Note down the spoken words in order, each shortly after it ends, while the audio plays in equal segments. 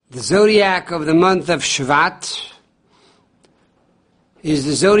The zodiac of the month of Shvat is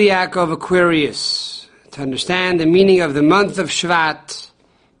the zodiac of Aquarius. To understand the meaning of the month of Shvat,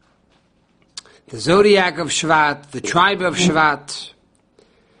 the zodiac of Shvat, the tribe of Shvat,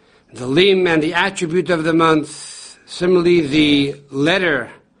 the limb and the attribute of the month, similarly the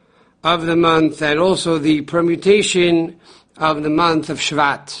letter of the month, and also the permutation of the month of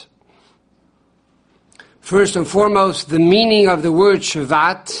Shvat. First and foremost, the meaning of the word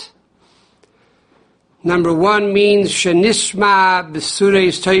Shvat. Number one means Shenishma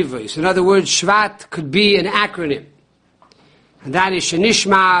B'sureis Toivos. In other words, Shvat could be an acronym. And that is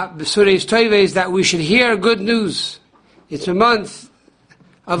Shenishma B'sureis Toivos, that we should hear good news. It's a month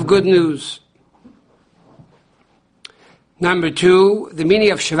of good news. Number two, the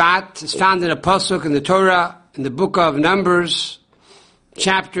meaning of Shvat is found in a pasuk in the Torah, in the book of Numbers,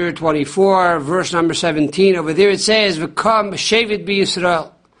 chapter 24, verse number 17. Over there it says, V'kom Shevet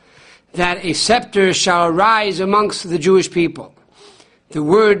B'Yisrael, that a scepter shall arise amongst the Jewish people. The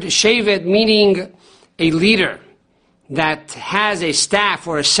word Shevet meaning a leader that has a staff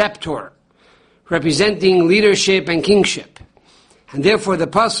or a scepter representing leadership and kingship. And therefore the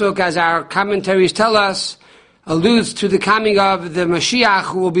pasuk, as our commentaries tell us, alludes to the coming of the Mashiach,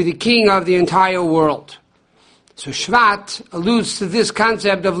 who will be the king of the entire world. So Shvat alludes to this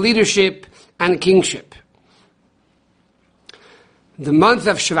concept of leadership and kingship. The month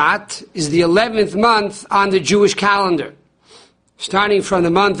of Shvat is the 11th month on the Jewish calendar, starting from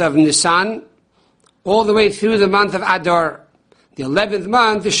the month of Nisan all the way through the month of Adar. The 11th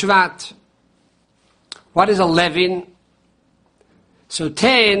month is Shvat. What is 11? So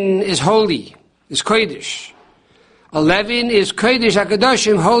 10 is holy, is Kodesh. 11 is Kodesh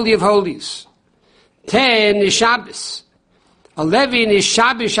HaKadoshim, holy of holies. 10 is Shabbos. 11 is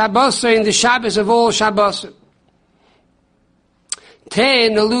Shabbos Shabbos, in the Shabbos of all Shabbos.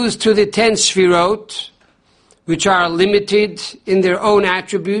 10 alludes to the 10 Sfirot, which are limited in their own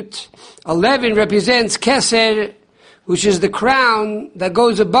attribute. 11 represents Keser, which is the crown that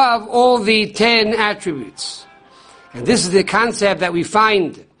goes above all the 10 attributes. And this is the concept that we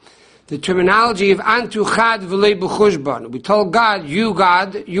find, the terminology of Antu Chad V'lei B'chushban. We told God,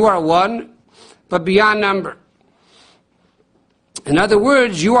 you are one, but beyond number. In other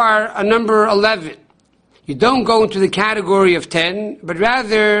words, you are a number 11. You don't go into the category of 10, but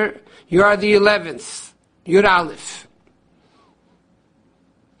rather you are the 11th, Yud Aleph.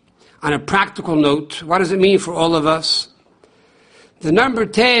 On a practical note, what does it mean for all of us? The number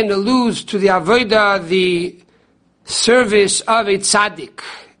 10 alludes to the avodah, the service of a tzaddik.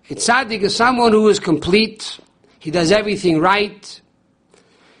 A tzaddik is someone who is complete. He does everything right.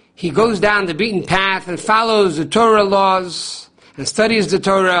 He goes down the beaten path and follows the Torah laws and studies the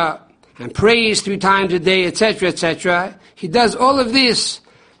Torah and prays 3 times a day, etc., etc. He does all of this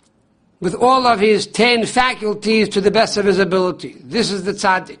with all of his 10 faculties to the best of his ability. This is the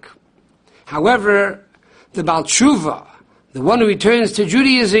tzaddik. However, the Baal Tshuva, the one who returns to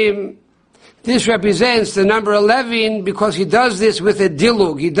Judaism, this represents the number 11 because he does this with a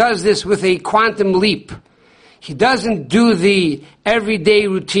dilug. He does this with a quantum leap. He doesn't do the everyday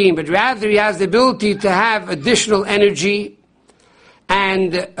routine, but rather he has the ability to have additional energy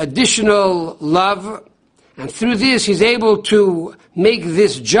and additional love, and through this he's able to make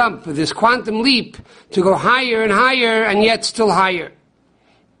this jump, this quantum leap, to go higher and higher and yet still higher.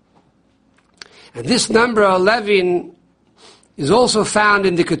 And this number 11 is also found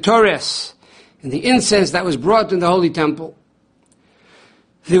in the Ketores, in the incense that was brought in the Holy Temple.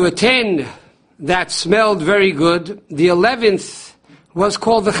 There were 10 that smelled very good. The 11th was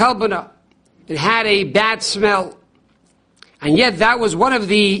called the Chalbana. It had a bad smell. And yet that was one of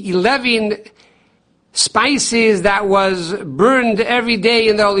the 11 spices that was burned every day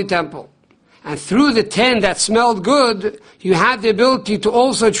in the Holy Temple. And through the 10 that smelled good, you had the ability to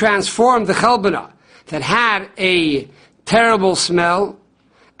also transform the Chalbana that had a terrible smell.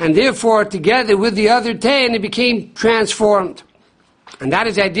 And therefore, together with the other 10, it became transformed. And that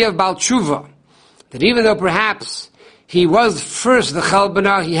is the idea of Baal Tshuva. That even though perhaps he was first the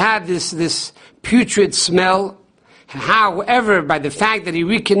Chalbana, he had this putrid smell. However, by the fact that he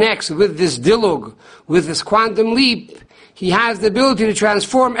reconnects with this dilug, with this quantum leap, he has the ability to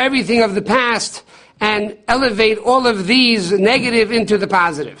transform everything of the past and elevate all of these negative into the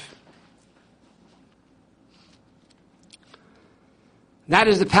positive. That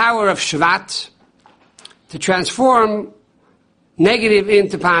is the power of Shvat, to transform negative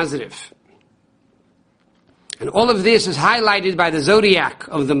into positive. And all of this is highlighted by the zodiac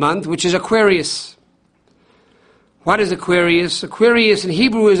of the month, which is Aquarius. What is Aquarius? Aquarius in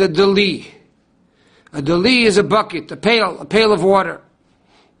Hebrew is a dali. A dali is a bucket, a pail of water.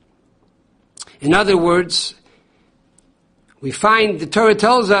 In other words, we find the Torah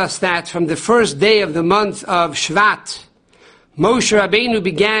tells us that from the first day of the month of Shvat, Moshe Rabbeinu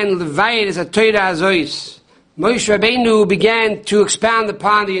began Levayed as a Torah Azois. Moshe Rabbeinu began to expound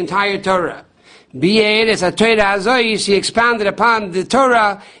upon the entire Torah. B'yed as a Torah Azois, he expounded upon the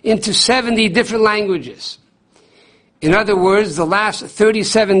Torah into 70 different languages. In other words, the last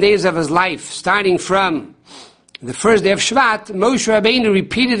 37 days of his life, starting from the first day of Shvat, Moshe Rabbeinu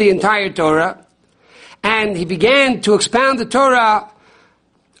repeated the entire Torah, and he began to expound the Torah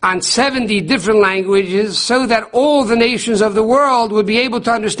on 70 different languages so that all the nations of the world would be able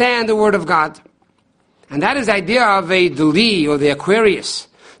to understand the Word of God. And that is the idea of a Deli, or the Aquarius,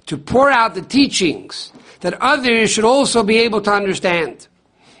 to pour out the teachings that others should also be able to understand.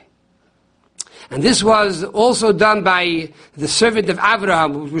 And this was also done by the servant of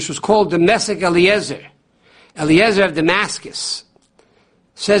Abraham, which was called the Mesek Eliezer of Damascus.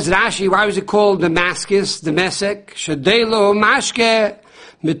 Says Rashi, why was it called Damascus, the Mesek? Shadelo Mashke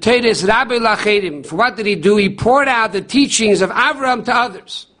Meteres Rabbi Lachedim. For what did he do? He poured out the teachings of Abraham to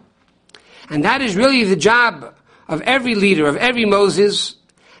others. And that is really the job of every leader, of every Moses,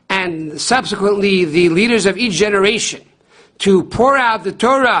 and subsequently the leaders of each generation, to pour out the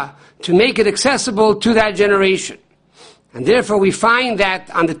Torah to make it accessible to that generation. And therefore we find that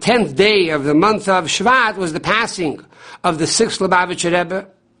on the 10th day of the month of Shvat was the passing of the 6th Lubavitcher Rebbe,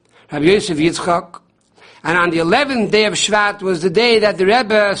 Rabbi Yosef Yitzchak. And on the 11th day of Shvat was the day that the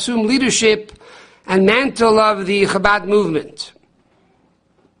Rebbe assumed leadership and mantle of the Chabad movement.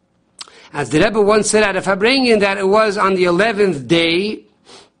 As the Rebbe once said at a Farbrengen, that it was on the 11th day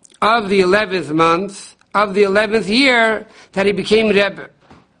of the 11th month of the 11th year that he became Rebbe.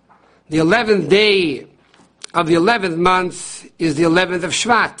 The 11th day of the 11th month is the 11th of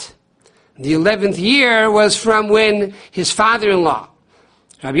Shvat. The 11th year was from when his father-in-law,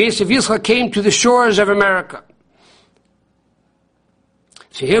 Rabbi Yosef Yitzchak, came to the shores of America.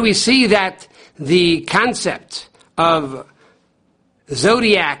 So here we see that the concept of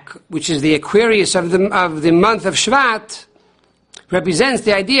zodiac, which is the Aquarius of the month of Shvat, represents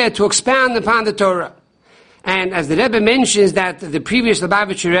the idea to expound upon the Torah. And as the Rebbe mentions that the previous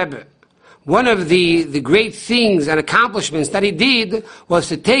Lubavitcher Rebbe, one of the great things and accomplishments that he did was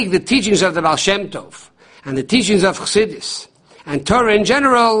to take the teachings of the Baal Shem Tov and the teachings of Chassidus and Torah in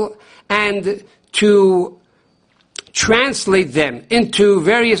general and to translate them into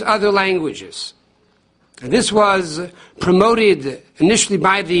various other languages. And this was promoted initially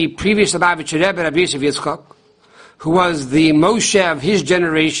by the previous Lubavitcher Rebbe, Rabbi Yosef Yitzchak, who was the Moshe of his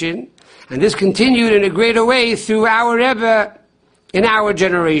generation, and this continued in a greater way through our Rebbe in our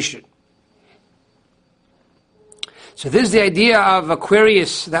generation. So this is the idea of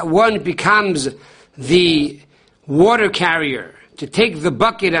Aquarius, that one becomes the water carrier, to take the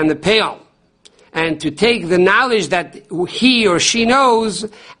bucket and the pail, and to take the knowledge that he or she knows,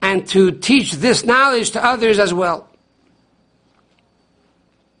 and to teach this knowledge to others as well.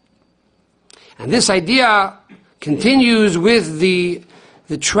 And this idea continues with the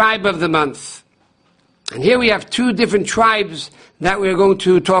tribe of the month. And here we have two different tribes that we're going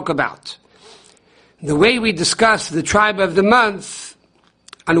to talk about. The way we discuss the tribe of the month,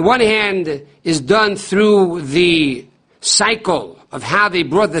 on one hand, is done through the cycle of how they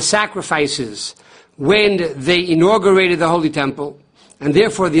brought the sacrifices when they inaugurated the Holy Temple. And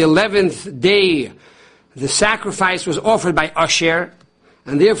therefore, the 11th day, the sacrifice was offered by Asher.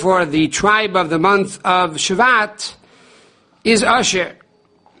 And therefore, the tribe of the month of Shvat is Asher.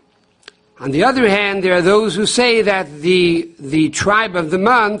 On the other hand, there are those who say that the tribe of the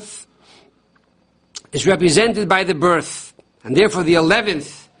month is represented by the birth, and therefore the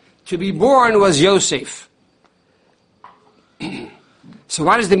 11th to be born was Yosef. So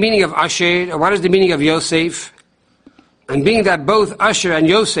what is the meaning of Asher, or what is the meaning of Yosef? And being that both Asher and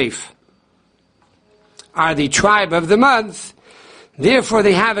Yosef are the tribe of the month, therefore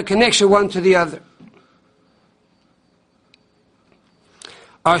they have a connection one to the other.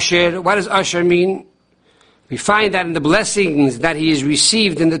 Asher, what does Asher mean? We find that in the blessings that he has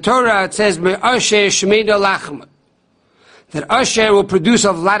received in the Torah, it says, Asher Shmeida Lachma, that Asher will produce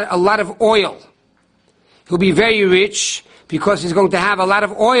a lot of oil. He'll be very rich because he's going to have a lot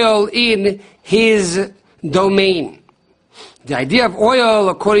of oil in his domain. The idea of oil,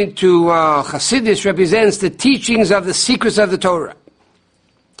 according to Chassidus, represents the teachings of the secrets of the Torah.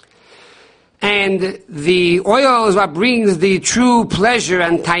 And the oil is what brings the true pleasure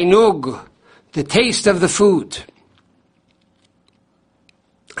and tainug, the taste of the food.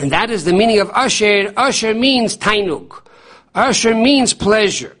 And that is the meaning of Asher. Asher means tainug. Asher means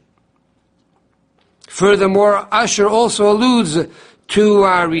pleasure. Furthermore, Asher also alludes to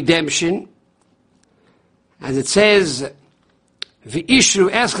redemption. As it says, V'ishru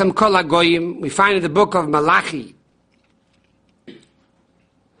eschem kol hagoyim, we find in the book of Malachi.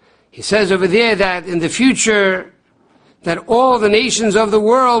 He says over there that in the future, that all the nations of the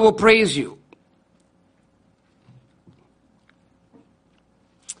world will praise you.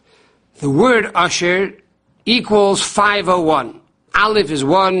 The word Asher equals 501. Aleph is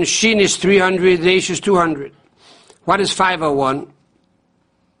 1, Shin is 300, Resh is 200. What is 501?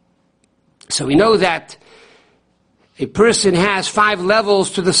 So we know that a person has 5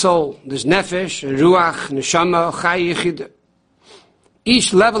 levels to the soul. There's Nefesh, Ruach, Neshama, Chai, Yechid.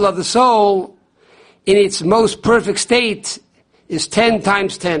 Each level of the soul, in its most perfect state, is 10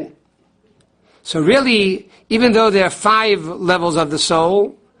 times 10. So really, even though there are 5 levels of the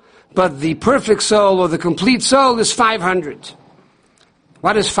soul, but the perfect soul or the complete soul is 500.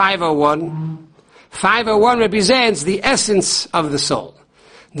 What is 501? 501 represents the essence of the soul.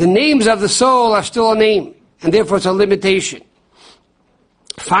 The names of the soul are still a name, and therefore it's a limitation.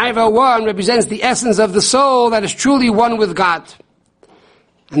 501 represents the essence of the soul that is truly one with God,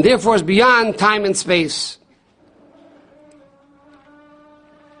 and therefore is beyond time and space.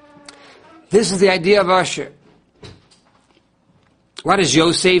 This is the idea of Asher. What is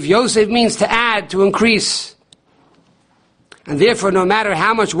Yosef? Yosef means to add, to increase. And therefore, no matter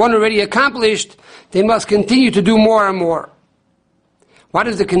how much one already accomplished, they must continue to do more and more. What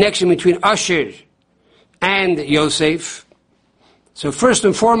is the connection between Asher and Yosef? So first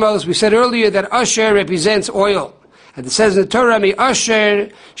and foremost, we said earlier that Asher represents oil. And it says in the Torah, Mi Asher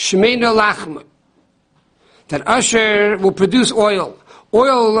Shmeina Lachm, that Asher will produce oil.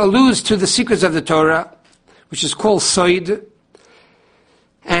 Oil alludes to the secrets of the Torah, which is called Soid.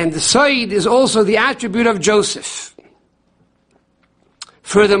 And the Soid is also the attribute of Joseph.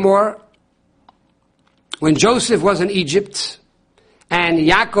 Furthermore, when Joseph was in Egypt, and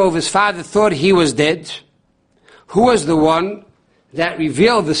Yaakov, his father, thought he was dead, who was the one that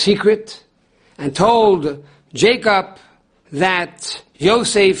revealed the secret and told Jacob that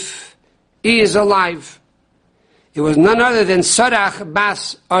Yosef is alive? It was none other than Sarach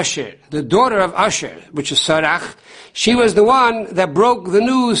bas Asher, the daughter of Asher, which is Sarach. She was the one that broke the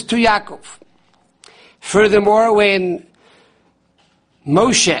news to Yaakov. Furthermore, when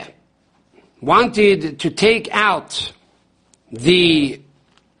Moshe wanted to take out the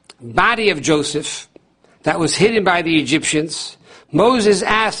body of Joseph that was hidden by the Egyptians, Moses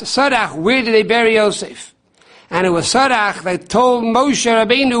asked Sarach, where did they bury Yosef? And it was Sarach that told Moshe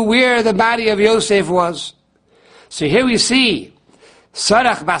Rabbeinu where the body of Yosef was. So here we see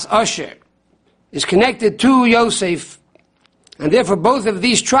Sarach bas Asher is connected to Yosef, and therefore both of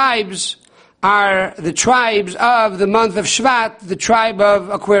these tribes are the tribes of the month of Shvat, the tribe of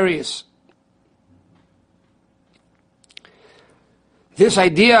Aquarius. This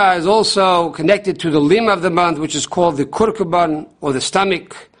idea is also connected to the limb of the month, which is called the kurkuban, or the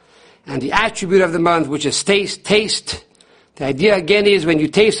stomach, and the attribute of the month, which is taste. The idea again is when you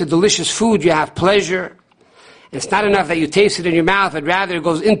taste a delicious food, you have pleasure. It's not enough that you taste it in your mouth, but rather it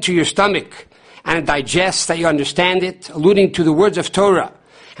goes into your stomach and it digests, that you understand it, alluding to the words of Torah,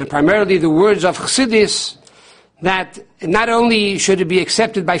 and primarily the words of Chassidus, that not only should it be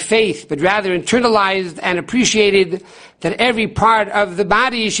accepted by faith, but rather internalized and appreciated, that every part of the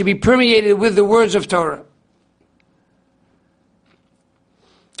body should be permeated with the words of Torah.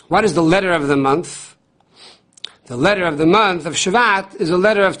 What is the letter of the month? The letter of the month of Shvat is a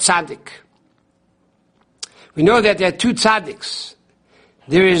letter of Tzaddik. We know that there are 2 tzaddiks.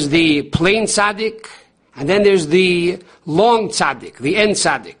 There is the plain tzaddik, and then there's the long tzaddik, the end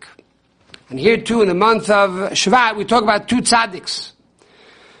tzaddik. And here too, in the month of Shvat, we talk about 2 tzaddiks.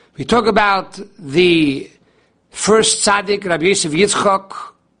 We talk about the first tzaddik, Rabbi Yosef Yitzchak,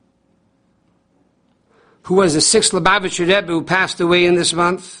 who was the 6th Lubavitcher Rebbe who passed away in this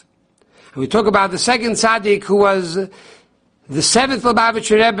month. And we talk about the second tzaddik, who was the 7th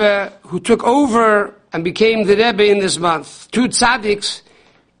Lubavitcher Rebbe, who took over and became the Rebbe in this month. 2 tzaddiks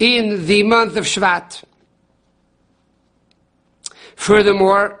in the month of Shvat.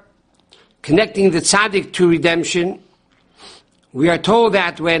 Furthermore, connecting the tzaddik to redemption, we are told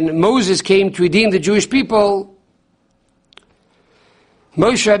that when Moses came to redeem the Jewish people,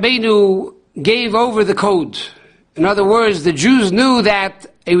 Moshe Rabbeinu gave over the code. In other words, the Jews knew that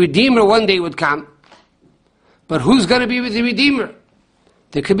a Redeemer one day would come. But who's going to be the Redeemer?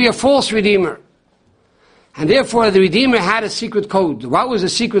 There could be a false Redeemer. And therefore the Redeemer had a secret code. What was the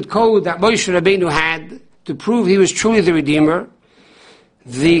secret code that Moshe Rabbeinu had to prove he was truly the Redeemer?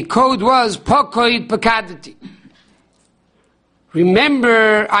 The code was Pakoid Pakadati.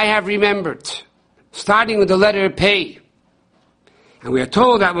 Remember, I have remembered. Starting with the letter Pei. And we are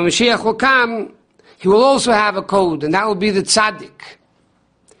told that when Mashiach will come, he will also have a code, and that will be the tzaddik.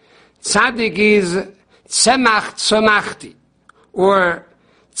 Tzaddik is tzemach tzomachti, or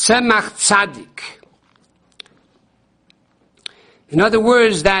tzemach tzaddik. In other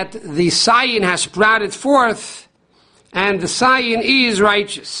words, that the Zion has sprouted forth, and the Zion is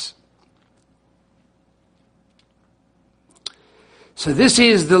righteous. So this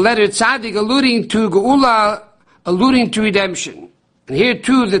is the letter tzaddik alluding to geula, alluding to redemption. And here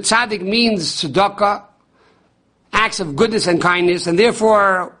too, the tzaddik means tzedakah, acts of goodness and kindness, and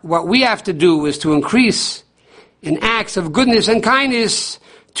therefore what we have to do is to increase in acts of goodness and kindness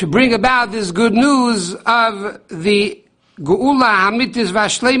to bring about this good news of the geula hamitis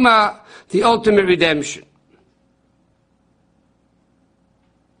vashlema, the ultimate redemption.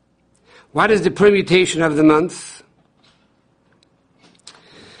 What is the permutation of the month?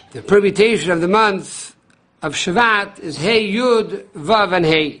 The permutation of the month of Shvat is Hey, Yud, Vav, and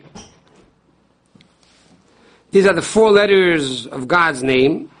Hey. These are the 4 letters of God's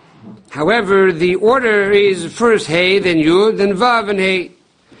name. However, the order is first Hey, then Yud, then Vav, and Hey.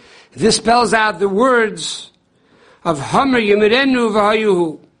 This spells out the words of Hamer Yemirenu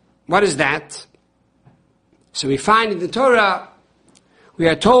V'Hayuhu. What is that? So we find in the Torah, we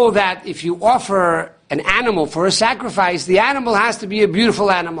are told that if you offer an animal for a sacrifice, the animal has to be a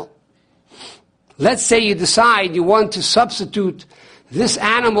beautiful animal. Let's say you decide you want to substitute this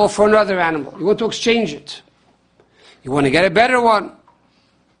animal for another animal. You want to exchange it. You want to get a better one,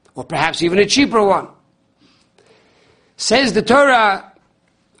 or perhaps even a cheaper one. Says the Torah,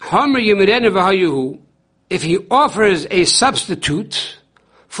 Hamer Yemirenu V'Hayuhu, if he offers a substitute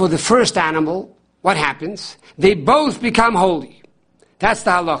for the first animal, what happens? They both become holy. That's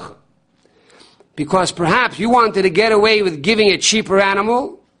the halacha. Because perhaps you wanted to get away with giving a cheaper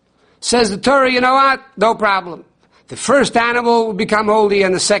animal, says the Torah, you know what? No problem. The first animal will become holy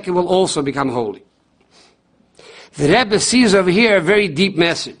and the second will also become holy. The Rebbe sees over here a very deep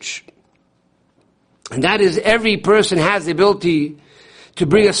message. And that is every person has the ability to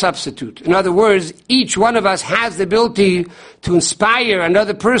bring a substitute. In other words, each one of us has the ability to inspire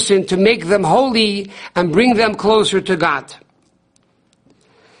another person to make them holy and bring them closer to God.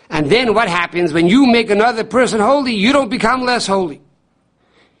 And then what happens when you make another person holy? You don't become less holy.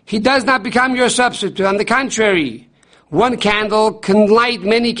 He does not become your substitute. On the contrary, one candle can light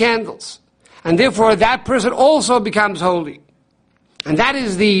many candles. And therefore that person also becomes holy. And that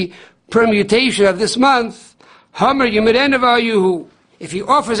is the permutation of this month. Hamer Yemirenu V'Hayuhu. If he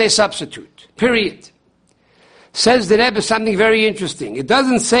offers a substitute, period. Says the Rebbe something very interesting. It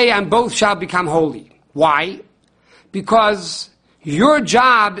doesn't say, and both shall become holy. Why? Because your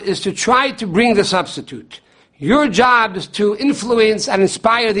job is to try to bring the substitute. Your job is to influence and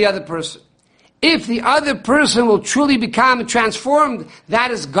inspire the other person. If the other person will truly become transformed,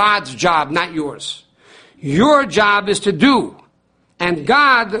 that is God's job, not yours. Your job is to do, and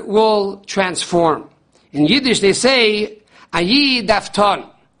God will transform. In Yiddish they say, a Yid afton.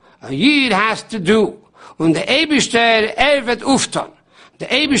 A Yid has to do. Und the Eibishter wird ufton. The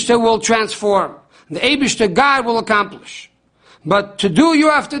Eibishter will transform. The Eibishter, God, will accomplish. But to do, you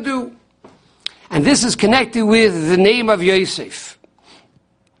have to do. And this is connected with the name of Yosef.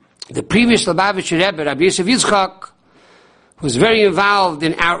 The previous Lubavitcher Rebbe, Rabbi Yosef Yitzchak, was very involved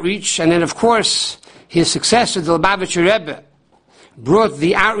in outreach, and then of course his successor, the Lubavitcher Rebbe, brought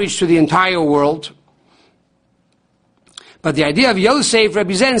the outreach to the entire world. But the idea of Yosef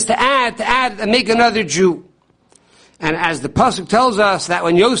represents to add, and make another Jew. And as the pasuk tells us that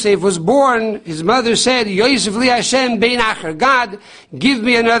when Yosef was born, his mother said, Yosef li Hashem bein acher, God, give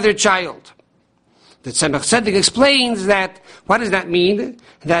me another child. The Tzemach Tzedek explains that, what does that mean?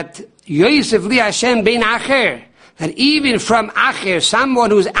 That Yosef li Hashem bein acher, that even from acher, someone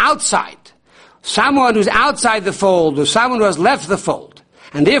who's outside the fold, or someone who has left the fold,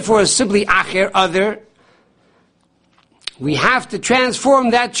 and therefore is simply acher, other, we have to transform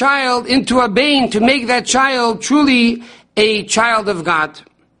that child into a being to make that child truly a child of God.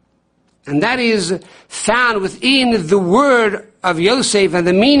 And that is found within the word of Yosef and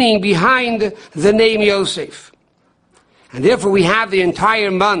the meaning behind the name Yosef. And therefore we have the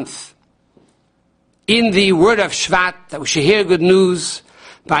entire month in the word of Shvat, that we should hear good news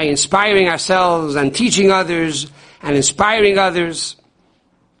by inspiring ourselves and teaching others and inspiring others.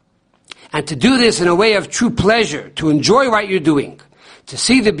 And to do this in a way of true pleasure, to enjoy what you're doing, to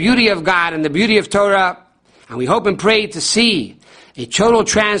see the beauty of God and the beauty of Torah, and we hope and pray to see a total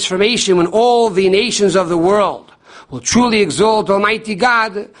transformation when all the nations of the world will truly exalt Almighty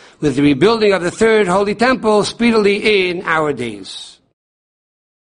God with the rebuilding of the third Holy Temple speedily in our days.